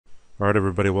Alright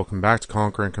everybody, welcome back to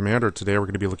Conquer and Commander. Today we're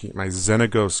going to be looking at my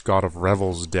Xenagos God of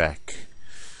Revels deck.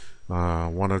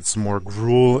 Wanted some more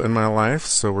gruel in my life,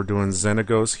 so we're doing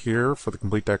Xenagos here. For the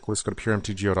complete deck list, go to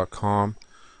puremtgo.com.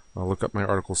 Look up my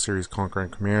article series Conquer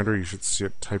and Commander. You should see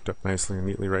it typed up nicely and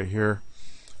neatly right here.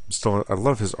 I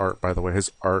love his art, by the way.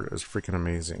 His art is freaking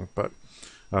amazing, but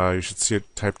you should see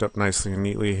it typed up nicely and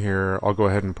neatly here. I'll go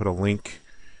ahead and put a link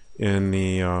in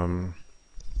the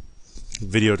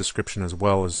video description as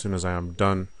well as soon as I am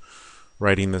done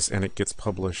writing this and it gets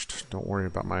published. Don't worry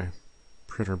about my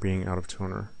printer being out of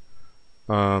toner.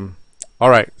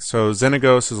 Alright, so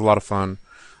Xenagos is a lot of fun.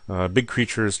 Big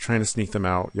creatures, trying to sneak them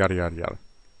out, yada yada yada.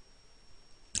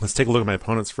 Let's take a look at my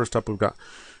opponents. First up, we've got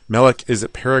Melek,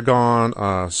 Izzet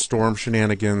Paragon, Storm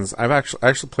Shenanigans. I've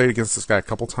actually played against this guy a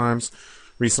couple times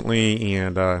recently,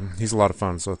 and he's a lot of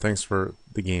fun, so thanks for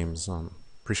the games.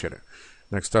 Appreciate it.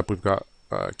 Next up, we've got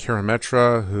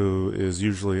Karametra, who is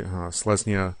usually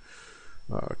Selesnya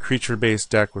creature-based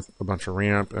deck with a bunch of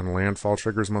ramp and landfall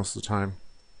triggers most of the time.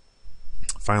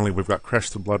 Finally, we've got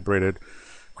Kresh the Bloodbraided.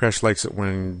 Kresh likes it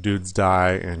when dudes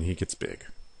die and he gets big.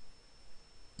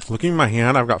 Looking at my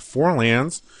hand, I've got 4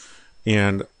 lands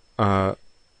and a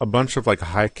bunch of like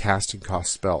high casting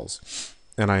cost spells.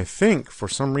 And I think for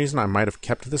some reason I might have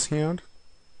kept this hand.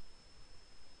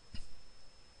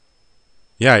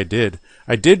 Yeah, I did.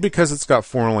 I did because it's got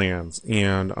 4 lands,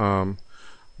 and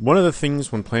one of the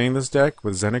things when playing this deck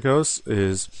with Xenagos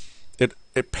is it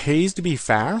pays to be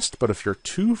fast, but if you're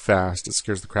too fast, it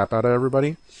scares the crap out of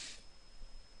everybody.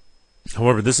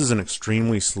 However, this is an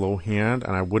extremely slow hand,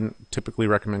 and I wouldn't typically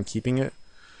recommend keeping it.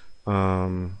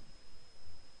 Yeah,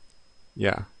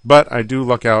 but I do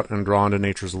luck out and draw into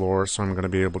Nature's Lore, so I'm going to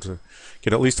be able to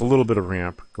get at least a little bit of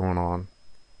ramp going on.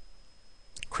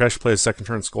 Kresh plays second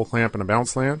turn Skull Clamp and a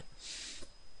bounce land.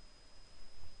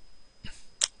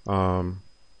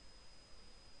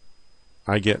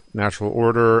 I get Natural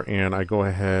Order and I go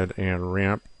ahead and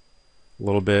ramp a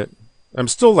little bit. I'm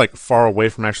still like far away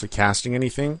from actually casting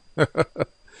anything.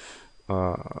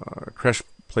 Kresh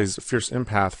plays Fierce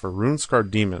Empath for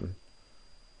Runescarred Demon.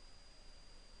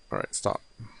 Alright, stop.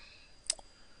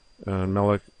 And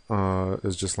Melek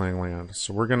is just laying land.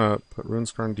 So we're going to put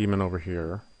Runescarred Demon over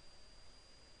here.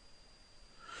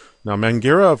 Now,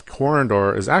 Mangera of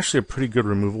Corindor is actually a pretty good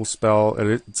removal spell.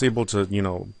 It's able to, you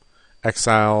know,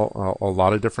 exile a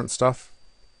lot of different stuff.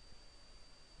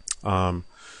 At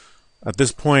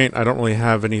this point, I don't really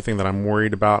have anything that I'm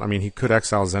worried about. I mean, he could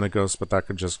exile Xenagos, but that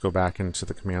could just go back into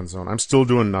the command zone. I'm still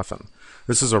doing nothing.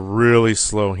 This is a really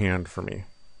slow hand for me.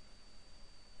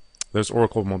 There's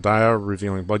Oracle of Moldiah,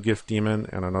 revealing Bloodgift Demon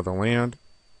and another land.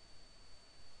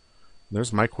 There's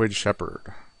Myquoid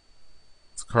Shepherd.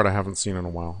 It's a card I haven't seen in a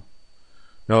while.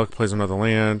 Melek plays another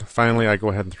land. Finally, I go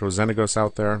ahead and throw Xenagos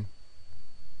out there.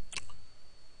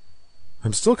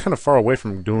 I'm still kind of far away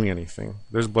from doing anything.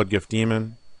 There's Bloodgift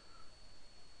Demon.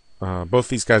 Both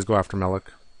these guys go after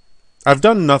Melek. I've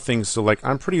done nothing, so like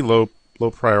I'm pretty low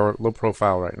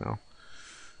profile right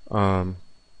now.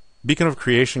 Beacon of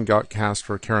Creation got cast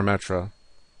for Karametra,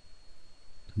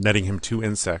 netting him 2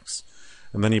 insects,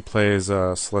 and then he plays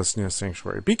Selesnya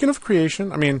Sanctuary. Beacon of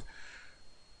Creation, I mean,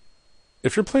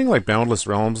 if you're playing like Boundless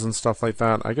Realms and stuff like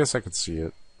that, I guess I could see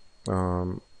it.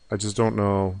 I just don't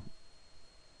know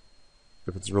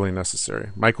if it's really necessary.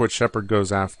 Myquoid Shepherd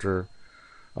goes after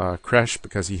Kresh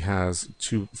because he has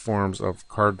 2 forms of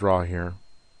card draw here,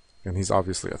 and he's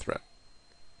obviously a threat.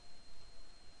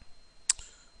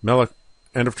 Melek,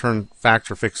 end of turn Fact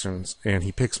or Fictions, and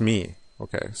he picks me.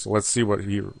 Okay, so let's see what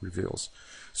he reveals.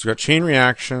 So we got Chain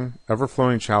Reaction,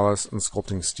 Everflowing Chalice, and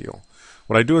Sculpting Steel.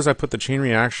 What I do is I put the Chain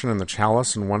Reaction and the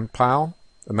Chalice in one pile,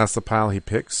 and that's the pile he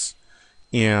picks.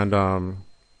 And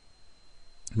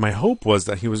my hope was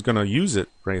that he was going to use it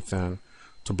right then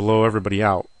to blow everybody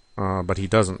out, but he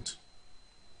doesn't.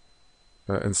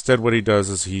 Instead, what he does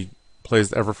is he plays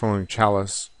the Everflowing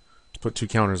Chalice to put 2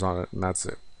 counters on it, and that's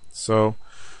it. So,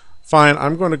 fine,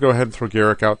 I'm going to go ahead and throw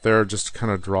Garruk out there just to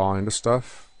kind of draw into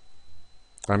stuff.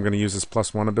 I'm going to use his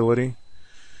 +1 ability.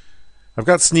 I've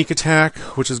got Sneak Attack,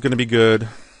 which is going to be good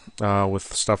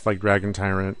with stuff like Dragon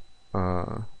Tyrant,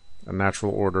 a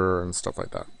Natural Order, and stuff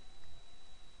like that.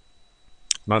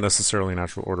 Not necessarily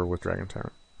Natural Order with Dragon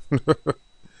Tyrant.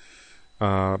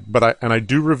 But I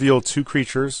do reveal 2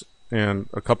 creatures and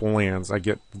a couple lands. I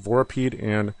get Vorapede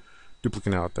and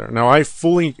Duplicant out there. Now I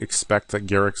fully expect that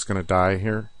Garruk's going to die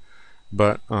here,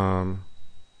 but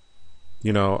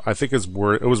you know, I think it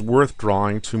was worth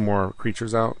drawing 2 more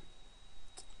creatures out.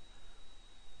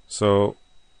 So,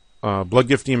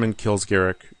 Bloodgift Demon kills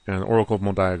Garruk, and Oracle of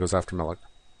Moldiah goes after Melek.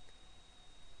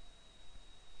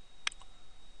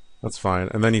 That's fine.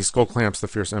 And then he Skull Clamps the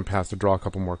Fierce Empath to draw a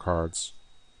couple more cards.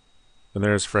 And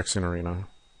there's Phyrexian Arena.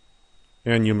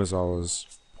 And Yumizawa's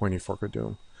Pointy Fork of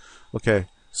Doom. Okay,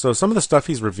 so some of the stuff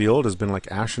he's revealed has been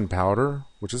like Ashen Powder,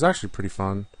 which is actually pretty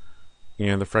fun.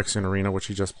 And the Phyrexian Arena, which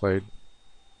he just played.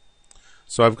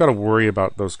 So I've got to worry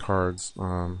about those cards.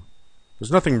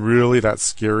 There's nothing really that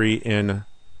scary in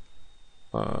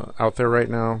out there right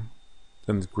now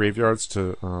in the graveyards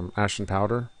to Ashen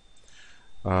Powder.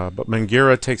 But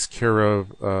Mangera takes care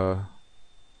of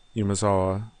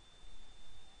Yumizawa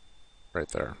right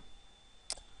there.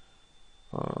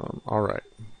 Alright.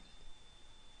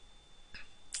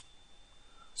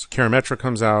 So Karametra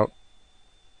comes out,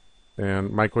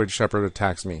 and Mycoid Shepherd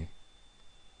attacks me.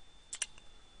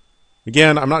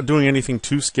 Again, I'm not doing anything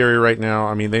too scary right now.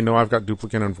 I mean, they know I've got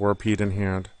Duplicate and Vorpede in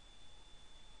hand.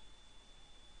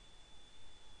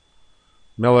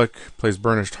 Melek plays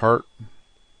Burnished Heart.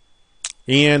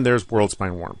 And there's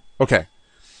Worldspine Wurm. Okay.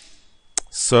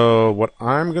 So what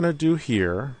I'm going to do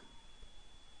here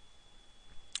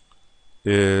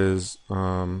is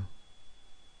play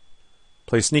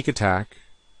Sneak Attack.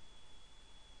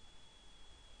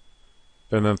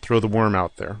 And then throw the Worm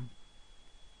out there.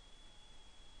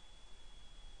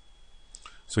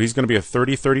 So he's going to be a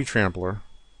 30-30 Trampler.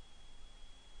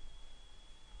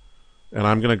 And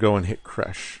I'm going to go and hit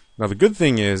Kresh. Now the good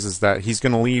thing is that he's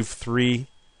going to leave 3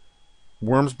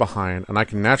 worms behind, and I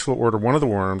can natural order one of the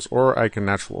worms, or I can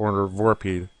natural order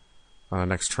Vorpede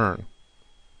next turn.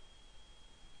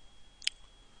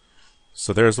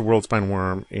 So there's the Worldspine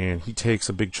Wurm, and he takes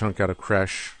a big chunk out of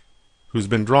Kresh, who's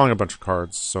been drawing a bunch of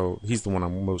cards, so he's the one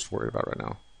I'm most worried about right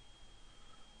now.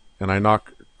 And I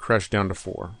knock Kresh down to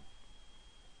 4.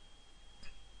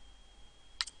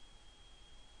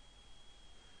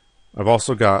 I've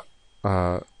also got,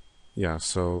 yeah,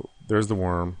 so there's the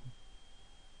worm.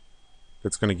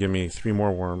 It's going to give me 3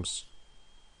 more worms.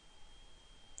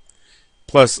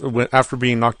 Plus, after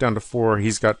being knocked down to 4,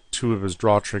 he's got 2 of his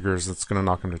draw triggers that's going to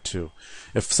knock him to 2.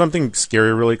 If something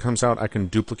scary really comes out, I can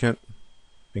duplicate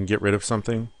and get rid of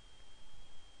something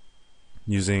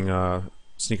using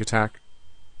Sneak Attack.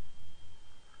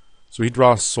 So he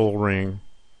draws Soul Ring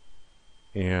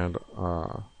and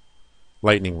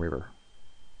Lightning Reaver.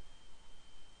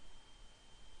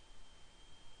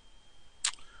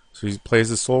 So he plays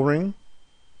the Soul Ring.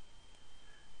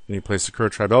 And he plays Sakura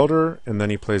Tribe Elder, and then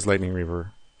he plays Lightning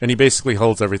Reaver. And he basically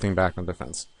holds everything back on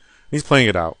defense. He's playing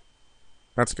it out.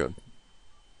 That's good.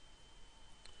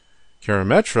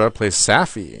 Karametra plays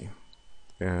Safi,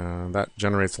 and that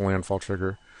generates a landfall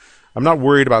trigger. I'm not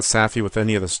worried about Safi with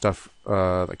any of the stuff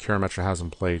that Karametra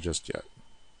hasn't played just yet.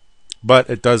 But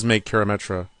it does make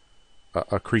Karametra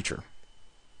a creature.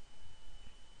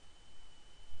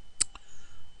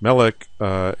 Melek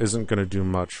isn't going to do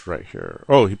much right here.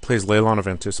 Oh, he plays Leyline of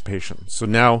Anticipation. So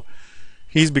now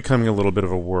he's becoming a little bit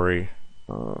of a worry.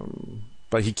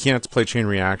 But he can't play Chain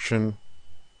Reaction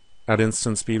at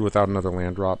instant speed without another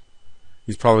land drop.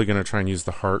 He's probably going to try and use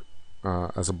the Heart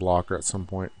as a blocker at some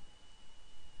point.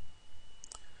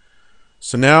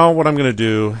 So now what I'm going to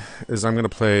do is I'm going to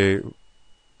play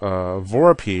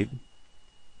Vorpede.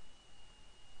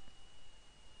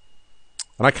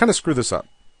 And I kind of screw this up.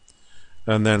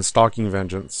 And then Stalking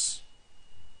Vengeance.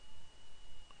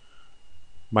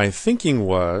 My thinking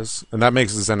was, and that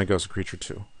makes the Xenagos a creature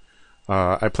too.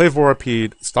 I play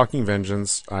Vorpede, Stalking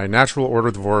Vengeance. I natural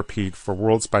order the Vorpede for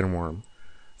Worldspine Wurm.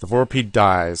 The Vorpede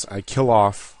dies. I kill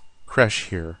off Kresh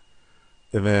here.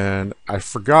 And then I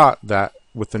forgot that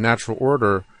with the natural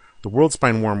order, the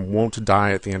Worldspine Wurm won't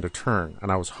die at the end of turn.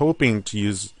 And I was hoping to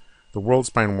use the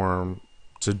Worldspine Wurm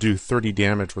to do 30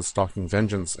 damage with Stalking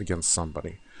Vengeance against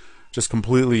somebody. Just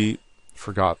completely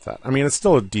forgot that. I mean, it's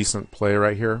still a decent play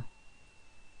right here.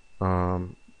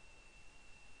 So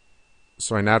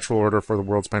I natural order for the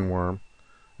Worldspine Wurm.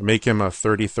 I make him a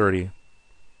 30-30.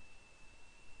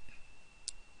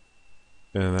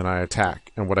 And then I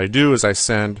attack. And what I do is I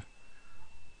send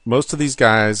most of these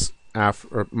guys,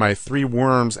 after my 3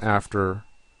 worms after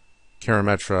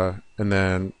Karametra, and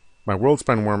then my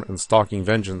Worldspine Wurm and Stalking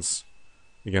Vengeance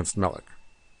against Melek.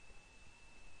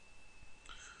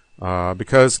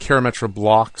 Because Karametra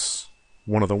blocks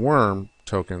one of the worm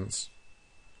tokens,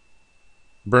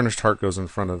 Burnished Heart goes in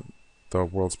front of the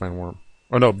Worldspine Wurm.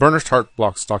 Oh no, Burnished Heart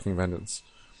blocks Stalking Vengeance.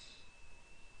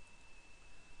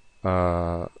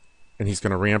 And he's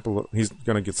going to ramp. He's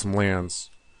going to get some lands.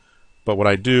 But what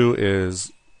I do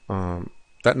is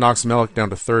that knocks Melek down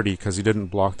to 30 because he didn't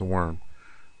block the worm.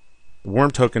 The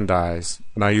worm token dies,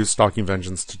 and I use Stalking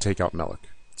Vengeance to take out Melek.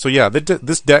 So yeah,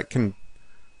 this deck can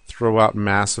throw out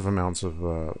massive amounts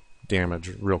of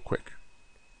damage real quick.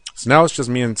 So now it's just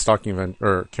me and Stalking Event,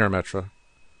 or Karametra.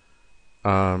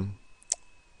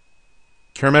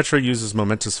 Karametra uses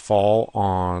Momentous Fall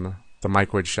on the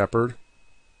Mycoid Shepherd.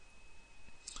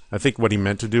 I think what he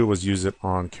meant to do was use it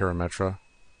on Karametra.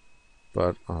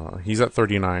 But he's at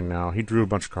 39 now. He drew a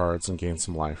bunch of cards and gained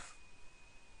some life.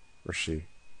 Or she.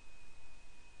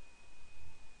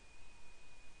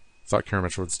 Thought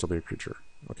Karametra would still be a creature.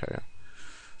 Okay, yeah.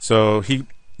 So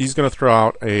he's going to throw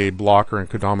out a blocker in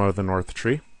Kodama of the North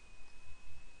Tree.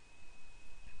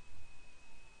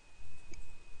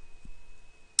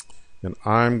 And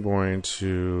I'm going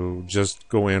to just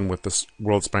go in with this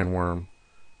Worldspine Wurm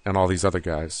and all these other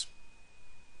guys.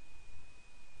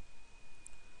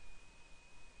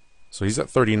 So he's at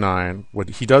 39.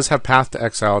 He does have Path to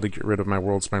Exile to get rid of my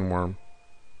Worldspine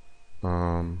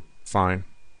Wurm. Fine.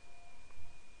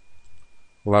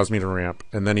 Allows me to ramp.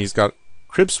 And then he's got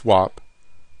Crib Swap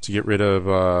to get rid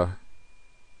of...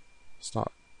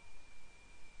 Stop.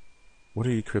 What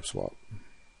did he Crib Swap?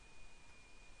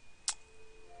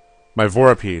 My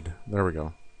Vorapede. There we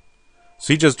go.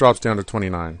 So he just drops down to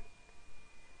 29.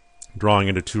 Drawing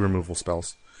into 2 removal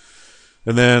spells.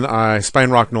 And then I Spine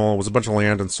Rock Knoll was a bunch of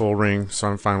land and Soul Ring, so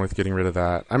I'm fine with getting rid of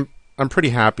that. I'm pretty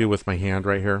happy with my hand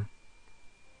right here.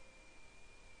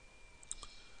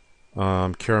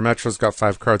 Karametra's got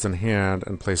 5 cards in hand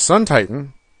and plays Sun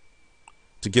Titan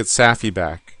to get Safi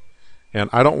back. And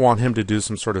I don't want him to do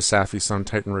some sort of Safi Sun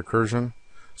Titan recursion.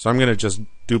 So I'm going to just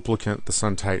duplicate the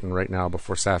Sun Titan right now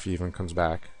before Safi even comes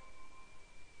back.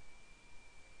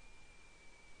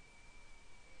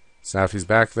 Safi's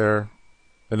back there.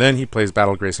 And then he plays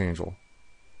Battle Grace Angel.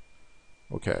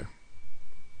 Okay.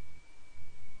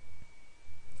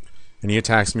 And he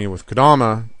attacks me with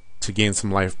Kodama to gain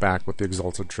some life back with the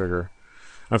Exalted trigger.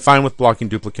 I'm fine with blocking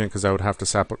Duplicant because I would have to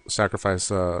sacrifice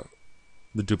the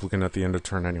Duplicant at the end of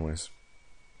turn anyways.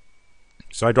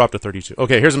 So I dropped to 32.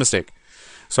 Okay, here's a mistake.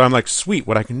 So I'm like, sweet,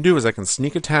 what I can do is I can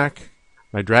sneak attack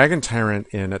my Dragon Tyrant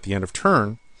in at the end of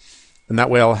turn, and that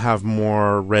way I'll have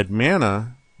more red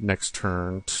mana next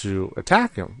turn to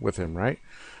attack him with him, right?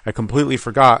 I completely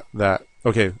forgot that.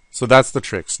 Okay, so that's the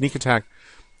trick. Sneak attack.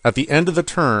 At the end of the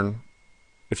turn,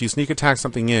 if you sneak attack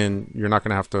something in, you're not going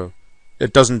to have to...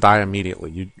 It doesn't die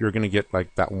immediately. You're going to get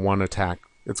like that one attack.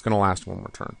 It's going to last one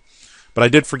more turn. But I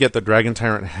did forget that Dragon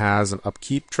Tyrant has an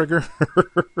upkeep trigger.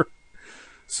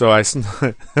 So I snuck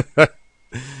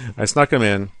him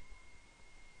in.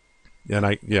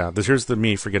 And here's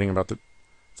me forgetting about the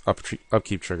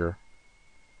upkeep trigger.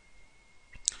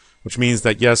 Which means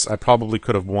that, yes, I probably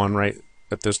could have won right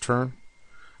at this turn.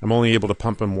 I'm only able to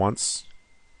pump him once.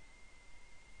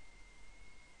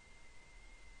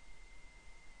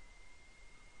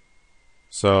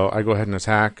 So I go ahead and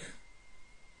attack.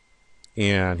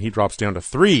 And he drops down to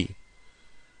 3.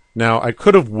 Now, I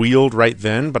could have wheeled right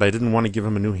then, but I didn't want to give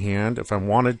him a new hand. If I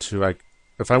wanted to,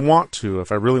 if I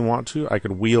really want to, I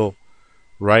could wheel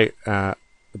right at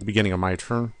the beginning of my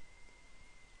turn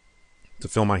to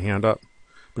fill my hand up.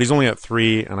 But he's only at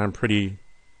 3, and I'm pretty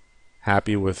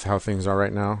happy with how things are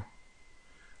right now.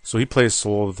 So he plays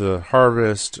Soul of the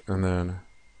Harvest, and then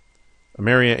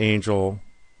Amaria Angel,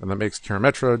 and that makes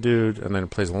Karametra a dude, and then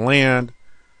plays a land.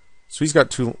 So he's got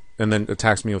 2, and then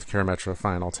attacks me with Karametra.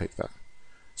 Fine, I'll take that.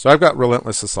 So I've got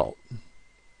Relentless Assault.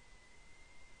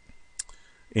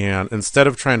 And instead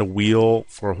of trying to wheel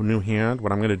for a new hand,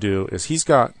 what I'm going to do is he's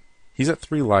at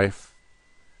 3 life,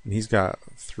 and he's got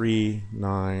 3,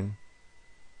 9,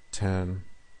 10,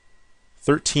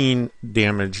 13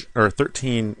 damage, or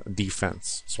 13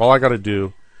 defense. So all I got to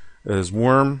do is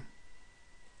Worm,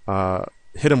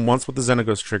 hit him once with the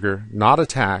Xenagos trigger, not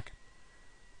attack,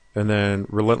 and then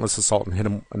Relentless Assault and hit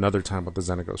him another time with the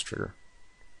Xenagos trigger.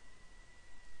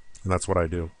 And that's what I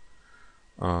do.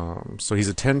 So he's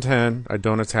a 10-10. I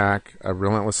don't attack. A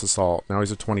Relentless Assault. Now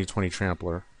he's a 20-20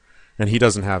 Trampler. And he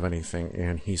doesn't have anything.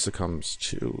 And he succumbs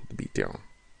to the beatdown.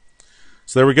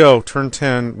 So there we go. Turn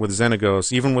 10 with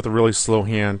Xenagos. Even with a really slow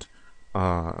hand,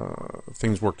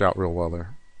 things worked out real well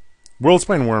there.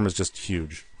 Worldspine Wurm is just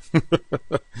huge.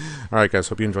 Alright guys,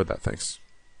 hope you enjoyed that. Thanks.